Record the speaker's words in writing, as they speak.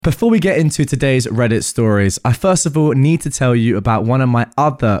Before we get into today's Reddit stories, I first of all need to tell you about one of my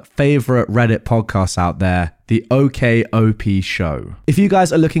other favorite Reddit podcasts out there, the OKOP Show. If you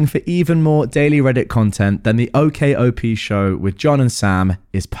guys are looking for even more daily Reddit content, then the OKOP Show with John and Sam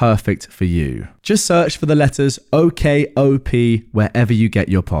is perfect for you. Just search for the letters OKOP wherever you get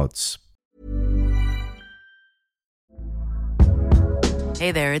your pods.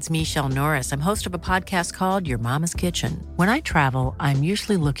 Hey there, it's Michelle Norris. I'm host of a podcast called Your Mama's Kitchen. When I travel, I'm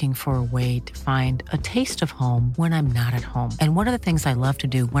usually looking for a way to find a taste of home when I'm not at home. And one of the things I love to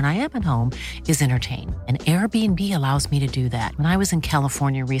do when I am at home is entertain. And Airbnb allows me to do that. When I was in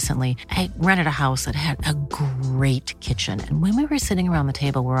California recently, I rented a house that had a great kitchen. And when we were sitting around the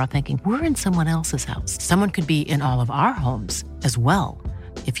table, we're all thinking, we're in someone else's house. Someone could be in all of our homes as well.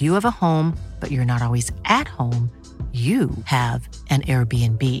 If you have a home, but you're not always at home, you have an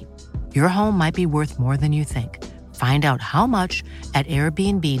Airbnb. Your home might be worth more than you think. Find out how much at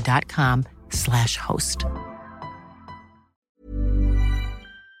airbnb.com/host.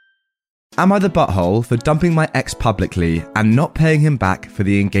 Am I the butthole for dumping my ex publicly and not paying him back for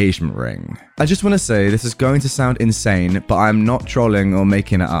the engagement ring? I just want to say this is going to sound insane, but I'm not trolling or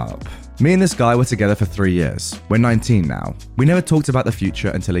making it up. Me and this guy were together for 3 years. We're 19 now. We never talked about the future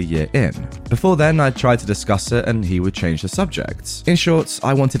until a year in. Before then, I tried to discuss it and he would change the subject. In short,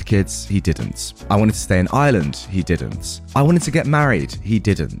 I wanted kids, he didn't. I wanted to stay in Ireland, he didn't. I wanted to get married, he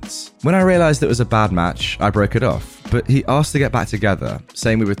didn't. When I realized it was a bad match, I broke it off. But he asked to get back together,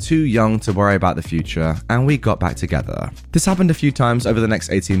 saying we were too young to worry about the future, and we got back together. This happened a few times over the next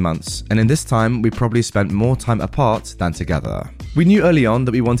 18 months, and in this time, we probably spent more time apart than together. We knew early on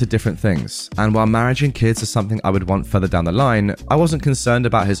that we wanted different things, and while marriage and kids are something I would want further down the line, I wasn't concerned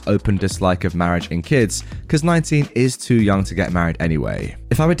about his open dislike of marriage and kids, because 19 is too young to get married anyway.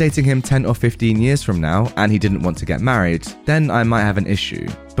 If I were dating him 10 or 15 years from now, and he didn't want to get married, then I might have an issue.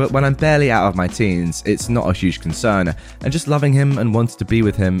 But when I'm barely out of my teens, it's not a huge concern, and just loving him and wanting to be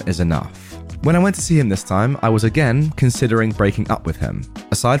with him is enough. When I went to see him this time, I was again considering breaking up with him.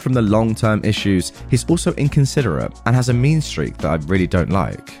 Aside from the long-term issues, he's also inconsiderate and has a mean streak that I really don't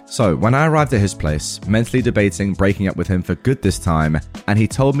like. So when I arrived at his place, mentally debating breaking up with him for good this time, and he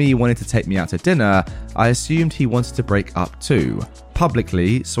told me he wanted to take me out to dinner, I assumed he wanted to break up too.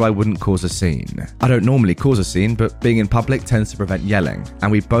 Publicly, so I wouldn't cause a scene. I don't normally cause a scene, but being in public tends to prevent yelling,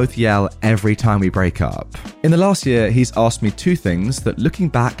 and we both yell every time we break up. In the last year, he's asked me 2 things that looking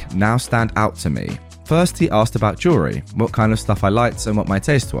back now stand out to me. First, he asked about jewelry, what kind of stuff I liked and what my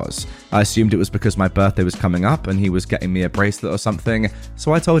taste was. I assumed it was because my birthday was coming up and he was getting me a bracelet or something,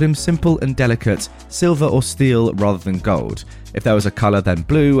 so I told him simple and delicate, silver or steel rather than gold. If there was a colour, then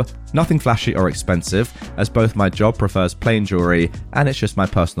blue, nothing flashy or expensive, as both my job prefers plain jewelry and it's just my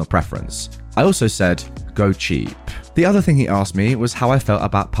personal preference. I also said, go cheap. The other thing he asked me was how I felt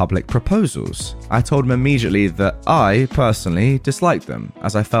about public proposals. I told him immediately that I, personally, disliked them,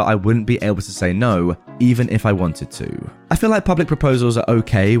 as I felt I wouldn't be able to say no, even if I wanted to. I feel like public proposals are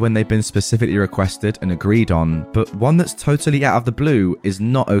okay when they've been specifically requested and agreed on, but one that's totally out of the blue is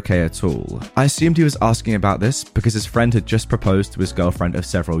not okay at all. I assumed he was asking about this because his friend had just proposed to his girlfriend of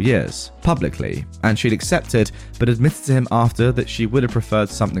several years, publicly, and she'd accepted, but admitted to him after that she would have preferred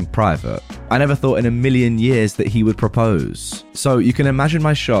something private. I never thought in a million years that he would propose. So you can imagine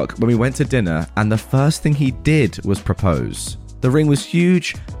my shock when we went to dinner and the first thing he did was propose. The ring was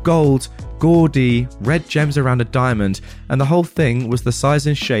huge, gold, gaudy, red gems around a diamond, and the whole thing was the size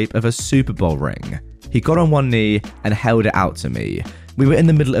and shape of a Super Bowl ring. He got on one knee and held it out to me. We were in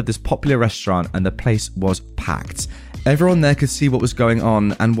the middle of this popular restaurant and the place was packed. Everyone there could see what was going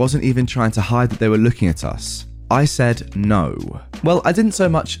on and wasn't even trying to hide that they were looking at us. I said no. Well, I didn't so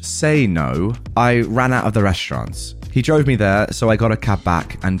much say no, I ran out of the restaurant. He drove me there, so I got a cab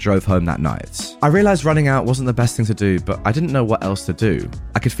back and drove home that night. I realized running out wasn't the best thing to do, but I didn't know what else to do.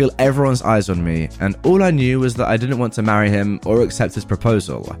 I could feel everyone's eyes on me, and all I knew was that I didn't want to marry him or accept his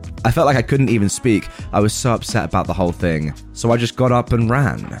proposal. I felt like I couldn't even speak. I was so upset about the whole thing, so I just got up and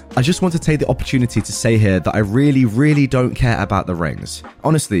ran. I just want to take the opportunity to say here that I really don't care about the rings.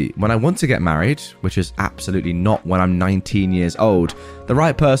 Honestly, when I want to get married, which is absolutely not when I'm 19 years old, the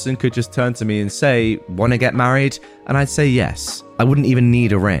right person could just turn to me and say, "Want to get married?" And I'd say yes. I wouldn't even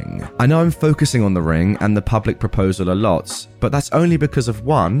need a ring. I know I'm focusing on the ring and the public proposal a lot, but that's only because of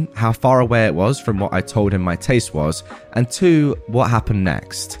 1, how far away it was from what I told him my taste was, and 2, what happened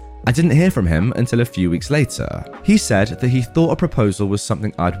next. I didn't hear from him until a few weeks later. He said that he thought a proposal was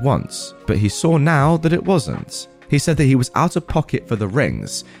something I'd want, but he saw now that it wasn't. He said that he was out of pocket for the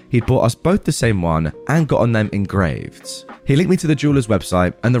rings. He'd bought us both the same one and gotten them engraved. He linked me to the jeweller's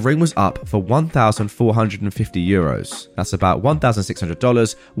website and the ring was up for €1,450. That's about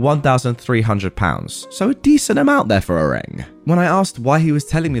 $1,600, £1,300. So a decent amount there for a ring. When I asked why he was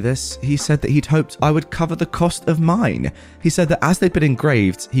telling me this, he said that he'd hoped I would cover the cost of mine. He said that as they'd been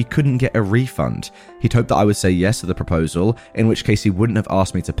engraved, he couldn't get a refund. He'd hoped that I would say yes to the proposal, in which case he wouldn't have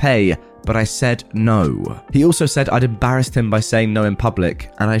asked me to pay, but I said no. He also said I'd embarrassed him by saying no in public,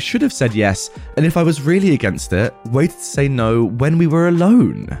 and I should have said yes, and if I was really against it, waited to say no when we were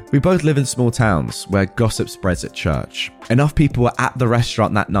alone. We both live in small towns where gossip spreads at church. Enough people were at the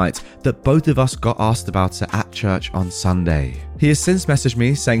restaurant that night that both of us got asked about it at church on Sunday. He has since messaged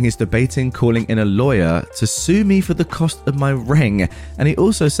me saying he's debating calling in a lawyer to sue me for the cost of my ring, and he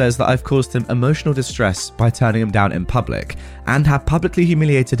also says that I've caused him emotional distress by turning him down in public, and have publicly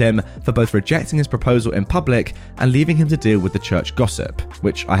humiliated him for both rejecting his proposal in public and leaving him to deal with the church gossip,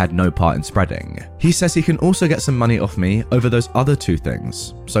 which I had no part in spreading. He says he can also get some money off me over those other two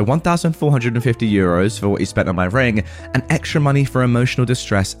things, so €1,450 for what he spent on my ring, and extra money for emotional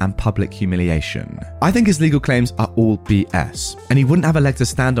distress and public humiliation. I think his legal claims are all BS, and he wouldn't have a leg to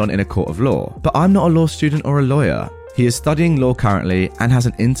stand on in a court of law, but I'm not a law student or a lawyer. He is studying law currently and has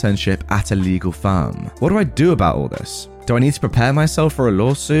an internship at a legal firm. What do I do about all this? Do I need to prepare myself for a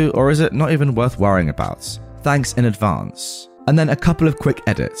lawsuit, or is it not even worth worrying about? Thanks in advance. And then a couple of quick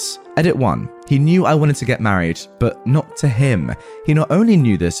edits. Edit 1. He knew I wanted to get married, but not to him. He not only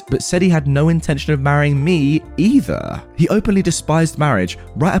knew this, but said he had no intention of marrying me either. He openly despised marriage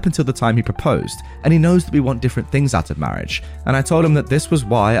right up until the time he proposed, and he knows that we want different things out of marriage. And I told him that this was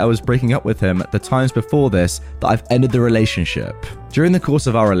why I was breaking up with him the times before this, that I've ended the relationship. During the course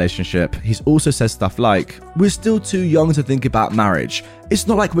of our relationship, he's also said stuff like, "We're still too young to think about marriage. It's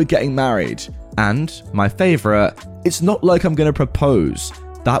not like we're getting married." And, my favourite, "It's not like I'm going to propose."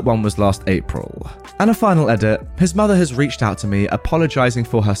 That one was last April. And a final edit, his mother has reached out to me apologising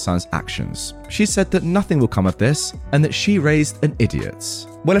for her son's actions. She said that nothing will come of this and that she raised an idiot.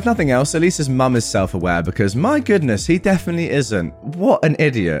 Well, if nothing else, at least his mum is self-aware, because my goodness, he definitely isn't. What an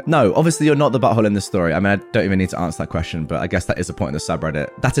idiot. No, obviously you're not the butthole in the story. I mean, I don't even need to answer that question, but I guess that is the point of the subreddit.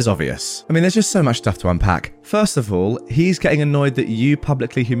 That is obvious. I mean, there's just so much stuff to unpack. First of all, he's getting annoyed that you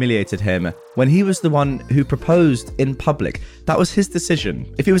publicly humiliated him when he was the one who proposed in public. That was his decision.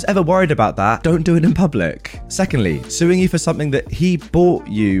 If he was ever worried about that, don't do it in public. Secondly, suing you for something that he bought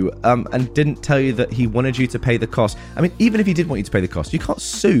you and didn't tell you that he wanted you to pay the cost. I mean, even if he did want you to pay the cost, you can't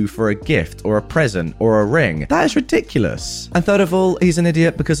sue for a gift or a present or a ring. That is ridiculous. And third of all, he's an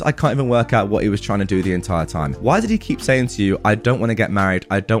idiot because I can't even work out what he was trying to do the entire time. Why did he keep saying to you, "I don't want to get married,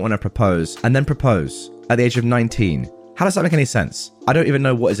 I don't want to propose," and then propose at the age of 19? How does that make any sense? I don't even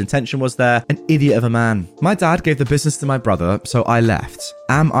know what his intention was there. An idiot of a man. My dad gave the business to my brother, so I left.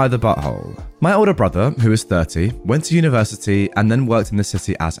 Am I the butthole? My older brother, who is 30, went to university and then worked in the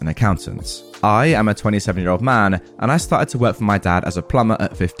city as an accountant. I am a 27-year-old man, and I started to work for my dad as a plumber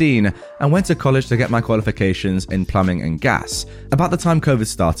at 15 and went to college to get my qualifications in plumbing and gas. About the time COVID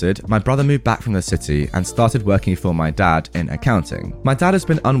started, my brother moved back from the city and started working for my dad in accounting. My dad has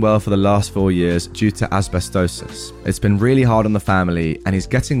been unwell for the last 4 years due to asbestosis. It's been really hard on the family, and he's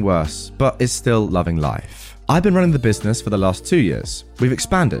getting worse, but is still loving life. I've been running the business for the last 2 years. We've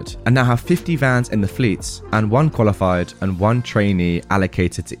expanded and now have 50 vans in the fleets and 1 qualified and 1 trainee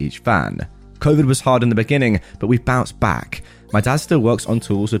allocated to each van. COVID was hard in the beginning, but we've bounced back. My dad still works on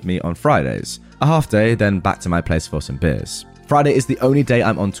tools with me on Fridays. A half day, then back to my place for some beers. Friday is the only day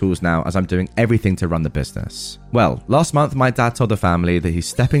I'm on tools now, as I'm doing everything to run the business. Well, last month my dad told the family that he's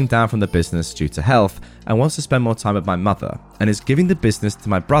stepping down from the business due to health and wants to spend more time with my mother, and is giving the business to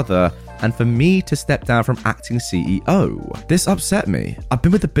my brother and for me to step down from acting CEO. This upset me. I've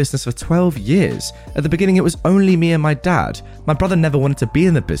been with the business for 12 years. At the beginning it was only me and my dad. My brother never wanted to be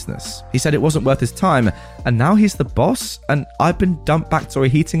in the business. He said it wasn't worth his time, and now he's the boss, and I've been dumped back to a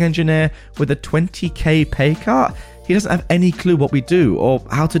heating engineer with a 20k pay cut. He doesn't have any clue what we do or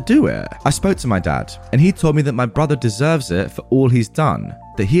how to do it. I spoke to my dad, and he told me that my brother deserves it for all he's done,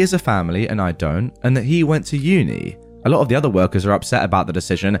 that he has a family and I don't, and that he went to uni. A lot of the other workers are upset about the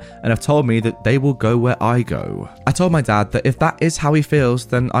decision and have told me that they will go where I go. I told my dad that if that is how he feels,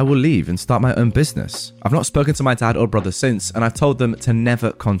 then I will leave and start my own business. I've not spoken to my dad or brother since, and I've told them to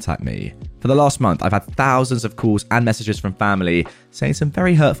never contact me. For the last month, I've had thousands of calls and messages from family saying some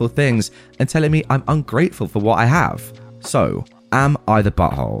very hurtful things and telling me I'm ungrateful for what I have. So, am I the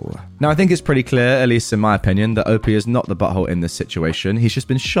butthole? Now, I think it's pretty clear, at least in my opinion, that OP is not the butthole in this situation. He's just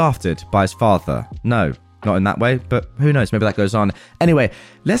been shafted by his father. No, Not in that way, but who knows, maybe that goes on. Anyway,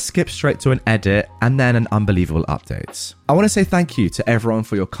 let's skip straight to an edit and then an unbelievable update. I want to say thank you to everyone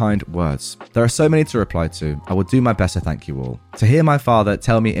for your kind words. There are so many to reply to. I will do my best to thank you all. To hear my father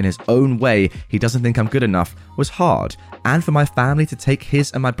tell me in his own way he doesn't think I'm good enough was hard, and for my family to take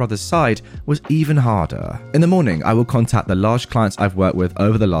his and my brother's side was even harder. In the morning, I will contact the large clients I've worked with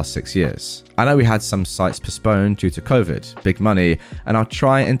over the last 6 years. I know we had some sites postponed due to COVID, big money, and I'll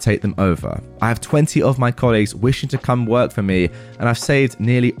try and take them over. I have 20 of my colleagues wishing to come work for me, and I've saved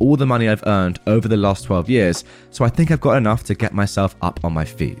nearly all the money I've earned over the last 12 years, so I think I've got enough to get myself up on my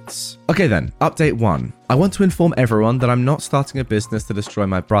feet. Okay then, update 1. I want to inform everyone that I'm not starting a business to destroy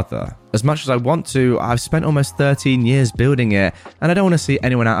my brother. As much as I want to, I've spent almost 13 years building it, and I don't want to see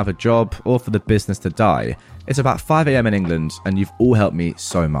anyone out of a job or for the business to die. It's about 5 a.m. in England, and you've all helped me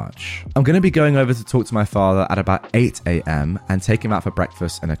so much. I'm going to be going over to talk to my father at about 8 a.m. and take him out for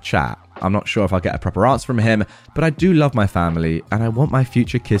breakfast and a chat. I'm not sure if I'll get a proper answer from him, but I do love my family, and I want my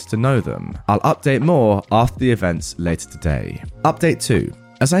future kids to know them. I'll update more after the events later today. Update 2.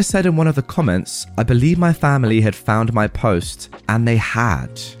 As I said in one of the comments, I believe my family had found my post, and they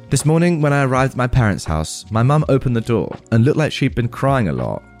had. This morning, when I arrived at my parents' house, my mum opened the door and looked like she'd been crying a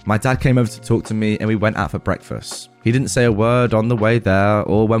lot. My dad came over to talk to me and we went out for breakfast. He didn't say a word on the way there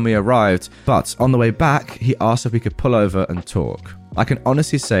or when we arrived, but on the way back, he asked if we could pull over and talk. I can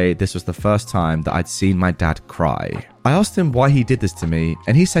honestly say this was the first time that I'd seen my dad cry. I asked him why he did this to me,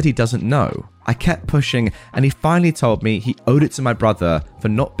 and he said he doesn't know. I kept pushing, and he finally told me he owed it to my brother for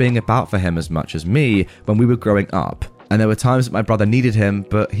not being about for him as much as me when we were growing up. And there were times that my brother needed him,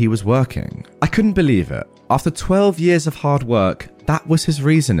 but he was working. I couldn't believe it. After 12 years of hard work, that was his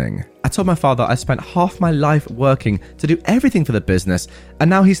reasoning. I told my father I spent half my life working to do everything for the business, and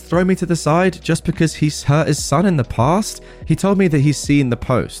now he's thrown me to the side just because he's hurt his son in the past. He told me that he's seen the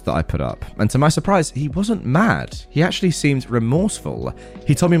post that I put up, and to my surprise, he wasn't mad. He actually seemed remorseful.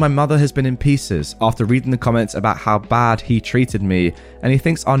 He told me my mother has been in pieces after reading the comments about how bad he treated me, and he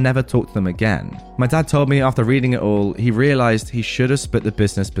thinks I'll never talk to them again. My dad told me after reading it all, he realized he should have split the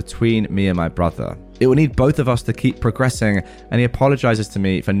business between me and my brother. It would need both of us to keep progressing, and he apologizes to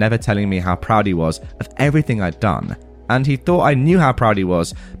me for never telling me how proud he was of everything I'd done. And he thought I knew how proud he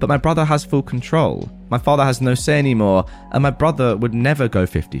was, but my brother has full control. My father has no say anymore, and my brother would never go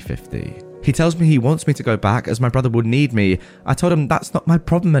 50-50. He tells me he wants me to go back as my brother would need me. I told him that's not my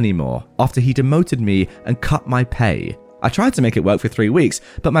problem anymore, after he demoted me and cut my pay. I tried to make it work for 3 weeks,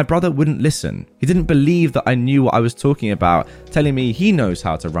 but my brother wouldn't listen. He didn't believe that I knew what I was talking about, telling me he knows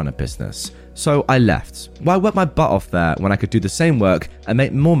how to run a business. So I left. Why work my butt off there when I could do the same work and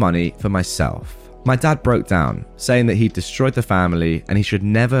make more money for myself? My dad broke down, saying that he destroyed the family and he should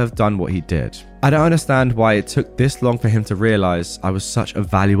never have done what he did. I don't understand why it took this long for him to realize I was such a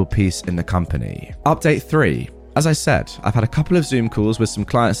valuable piece in the company. Update 3. As I said, I've had a couple of Zoom calls with some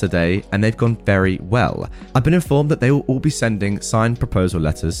clients today and they've gone very well. I've been informed that they will all be sending signed proposal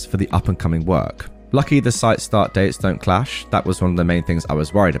letters for the up and coming work. Lucky the site start dates don't clash. That was one of the main things I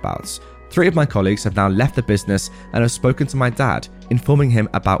was worried about. 3 of my colleagues have now left the business and have spoken to my dad, informing him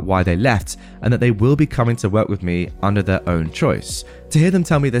about why they left and that they will be coming to work with me under their own choice. To hear them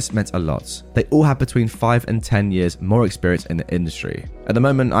tell me this meant a lot. They all have between 5 and 10 years more experience in the industry. At the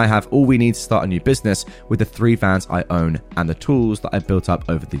moment, I have all we need to start a new business with the 3 vans I own and the tools that I built up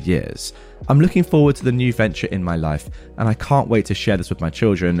over the years. I'm looking forward to the new venture in my life, and I can't wait to share this with my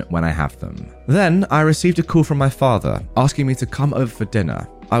children when I have them. Then I received a call from my father asking me to come over for dinner.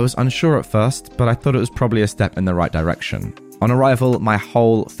 I was unsure at first, but I thought it was probably a step in the right direction. On arrival, my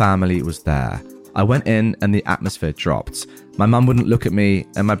whole family was there. I went in and the atmosphere dropped. My mum wouldn't look at me,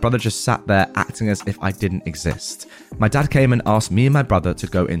 and my brother just sat there acting as if I didn't exist. My dad came and asked me and my brother to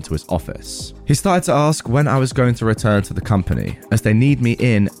go into his office. He started to ask when I was going to return to the company, as they need me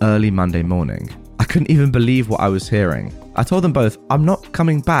in early Monday morning. I couldn't even believe what I was hearing. I told them both, I'm not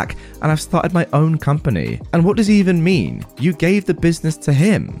coming back and I've started my own company. And what does he even mean? You gave the business to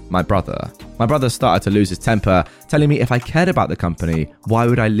him, my brother. My brother started to lose his temper, telling me if I cared about the company, why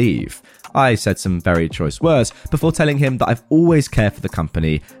would I leave? I said some very choice words before telling him that I've always cared for the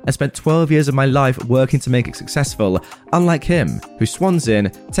company and spent 12 years of my life working to make it successful, unlike him, who swans in,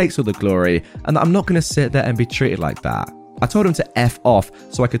 takes all the glory, and that I'm not going to sit there and be treated like that. I told him to F off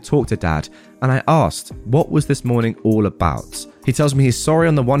so I could talk to Dad, and I asked, what was this morning all about? He tells me he's sorry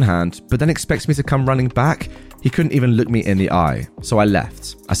on the one hand, but then expects me to come running back. He couldn't even look me in the eye, so I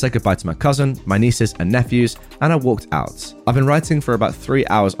left. I said goodbye to my cousin, my nieces and nephews, and I walked out. I've been writing for about 3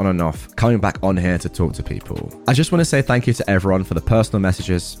 hours on and off, coming back on here to talk to people. I just want to say thank you to everyone for the personal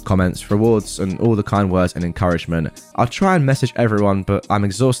messages, comments, rewards, and all the kind words and encouragement. I'll try and message everyone, but I'm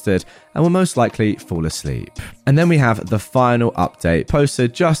exhausted and will most likely fall asleep. And then we have the final update,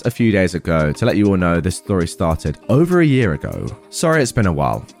 posted just a few days ago to let you all know this story started over a year ago. Sorry it's been a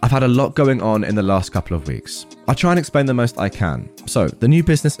while. I've had a lot going on in the last couple of weeks. I'll try and explain the most I can. So, the new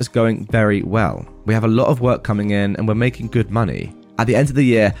business is going very well. We have a lot of work coming in and we're making good money. At the end of the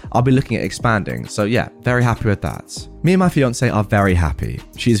year, I'll be looking at expanding, so yeah, very happy with that. Me and my fiance are very happy.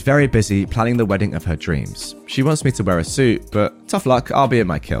 She is very busy planning the wedding of her dreams. She wants me to wear a suit, but tough luck, I'll be in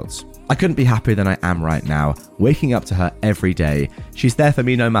my kilt. I couldn't be happier than I am right now, waking up to her every day. She's there for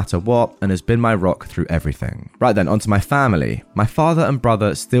me no matter what and has been my rock through everything. Right then, onto my family. My father and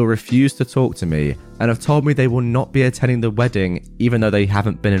brother still refuse to talk to me and have told me they will not be attending the wedding even though they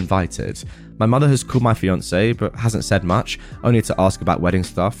haven't been invited. My mother has called my fiance but hasn't said much, only to ask about wedding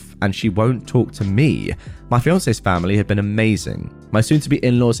stuff, and she won't talk to me. My fiance's family have been amazing. My soon-to-be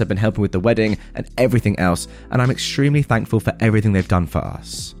in-laws have been helping with the wedding and everything else, and I'm extremely thankful for everything they've done for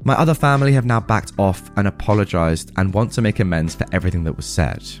us. My other family have now backed off and apologized and want to make amends for everything that was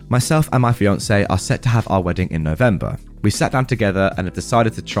said. Myself and my fiance are set to have our wedding in November. We sat down together and have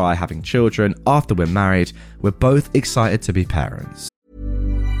decided to try having children after we're married. We're both excited to be parents.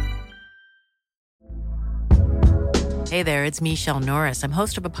 Hey there, it's Michelle Norris. I'm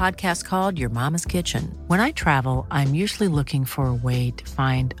host of a podcast called Your Mama's Kitchen. When I travel, I'm usually looking for a way to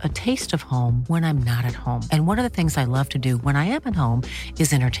find a taste of home when I'm not at home. And one of the things I love to do when I am at home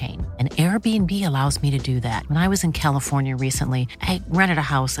is entertain. And Airbnb allows me to do that. When I was in California recently, I rented a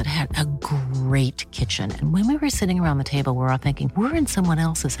house that had a great kitchen. And when we were sitting around the table, we're all thinking, we're in someone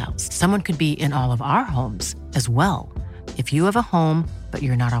else's house. Someone could be in all of our homes as well. If you have a home, but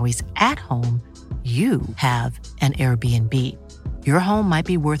you're not always at home, you have an Airbnb. Your home might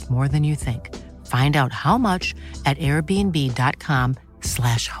be worth more than you think. Find out how much at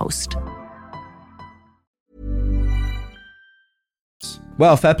airbnb.com/host.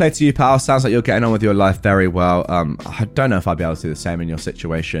 Well, fair play to you, pal. Sounds like you're getting on with your life very well. I don't know if I'd be able to do the same in your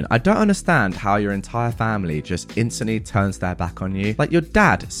situation. I don't understand how your entire family just instantly turns their back on you. Like, your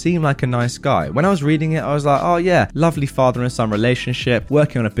dad seemed like a nice guy. When I was reading it, I was like, oh yeah, lovely father and son relationship,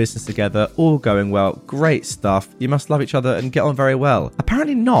 working on a business together, all going well, great stuff. You must love each other and get on very well.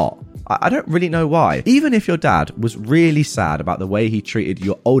 Apparently not. I don't really know why. Even if your dad was really sad about the way he treated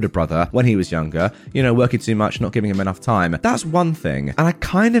your older brother when he was younger, you know, working too much, not giving him enough time, that's one thing. And I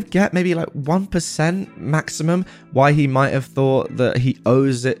kind of get maybe like 1% maximum why he might have thought that he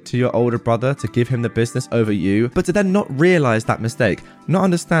owes it to your older brother to give him the business over you, but to then not realize that mistake, not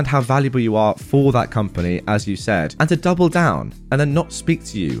understand how valuable you are for that company, as you said, and to double down and then not speak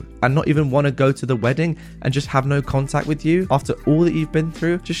to you and not even want to go to the wedding and just have no contact with you after all that you've been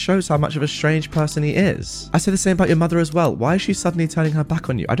through, just shows how much of a strange person he is. I say the same about your mother as well. Why is she suddenly turning her back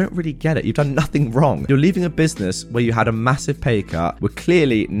on you? I don't really get it. You've done nothing wrong. You're leaving a business where you had a massive pay cut, were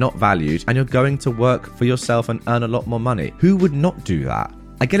clearly not valued, and you're going to work for yourself and earn a lot more money. Who would not do that?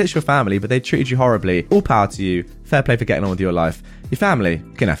 I get it's your family, but they treated you horribly. All power to you. Fair play for getting on with your life. Your family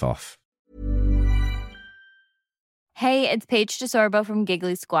can F off. Hey, it's Paige DeSorbo from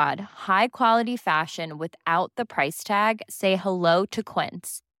Giggly Squad. High quality fashion without the price tag. Say hello to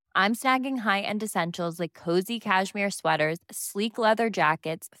Quince. I'm snagging high-end essentials like cozy cashmere sweaters, sleek leather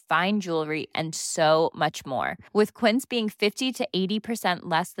jackets, fine jewelry, and so much more. With Quince being 50 to 80%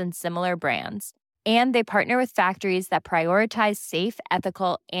 less than similar brands. And they partner with factories that prioritize safe,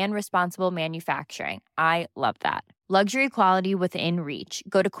 ethical, and responsible manufacturing. I love that. Luxury quality within reach.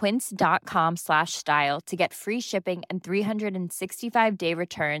 Go to quince.com/style to get free shipping and 365-day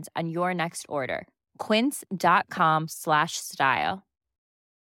returns on your next order. Quince.com/style.